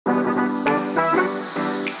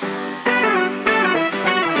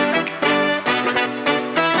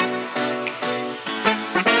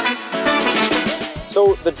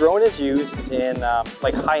the drone is used in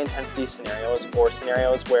like high intensity scenarios or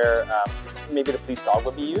scenarios where maybe the police dog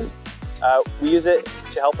would be used. We use it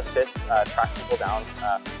to help assist track people down.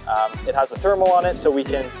 It has a thermal on it so we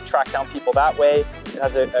can track down people that way. It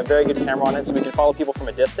has a very good camera on it so we can follow people from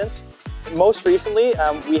a distance. Most recently,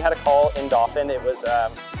 we had a call in Dauphin. It was,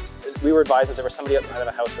 we were advised that there was somebody outside of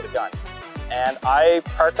a house with a gun. And I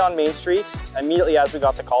parked on Main Street immediately as we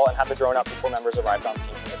got the call and had the drone up before members arrived on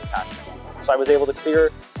scene from the detachment. So I was able to clear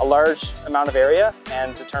a large amount of area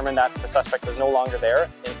and determine that the suspect was no longer there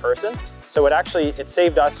in person. So it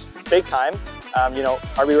saved us big time. You know,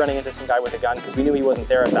 are we running into some guy with a gun? Because we knew he wasn't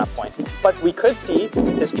there at that point. But we could see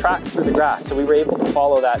his tracks through the grass, so we were able to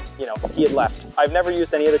follow that, you know, he had left. I've never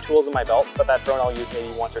used any of the tools in my belt, but that drone I'll use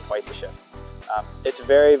maybe once or twice a shift. It's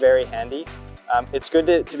very, very handy. It's good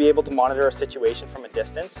to be able to monitor a situation from a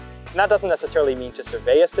distance. And that doesn't necessarily mean to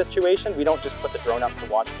survey a situation. We don't just put the drone up to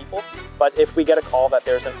watch people. But if we get a call that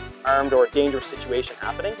there's an armed or dangerous situation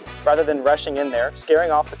happening, rather than rushing in there,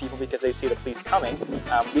 scaring off the people because they see the police coming,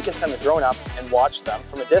 we can send the drone up and watch them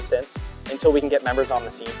from a distance until we can get members on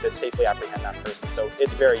the scene to safely apprehend that person. So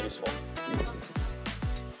it's very useful.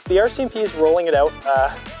 The RCMP is rolling it out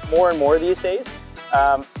more and more these days.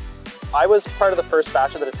 I was part of the first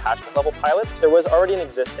batch of the detachment level pilots. There was already an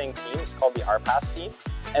existing team, it's called the RPAS team,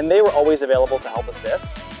 and they were always available to help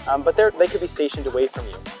assist, but they could be stationed away from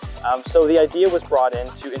you. So the idea was brought in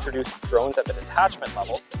to introduce drones at the detachment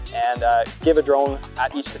level and give a drone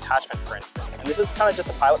at each detachment, for instance. And this is kind of just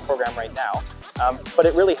a pilot program right now, but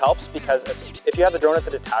it really helps because if you have the drone at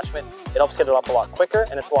the detachment, it helps get it up a lot quicker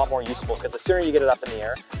and it's a lot more useful because the sooner you get it up in the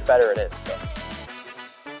air, the better it is. So.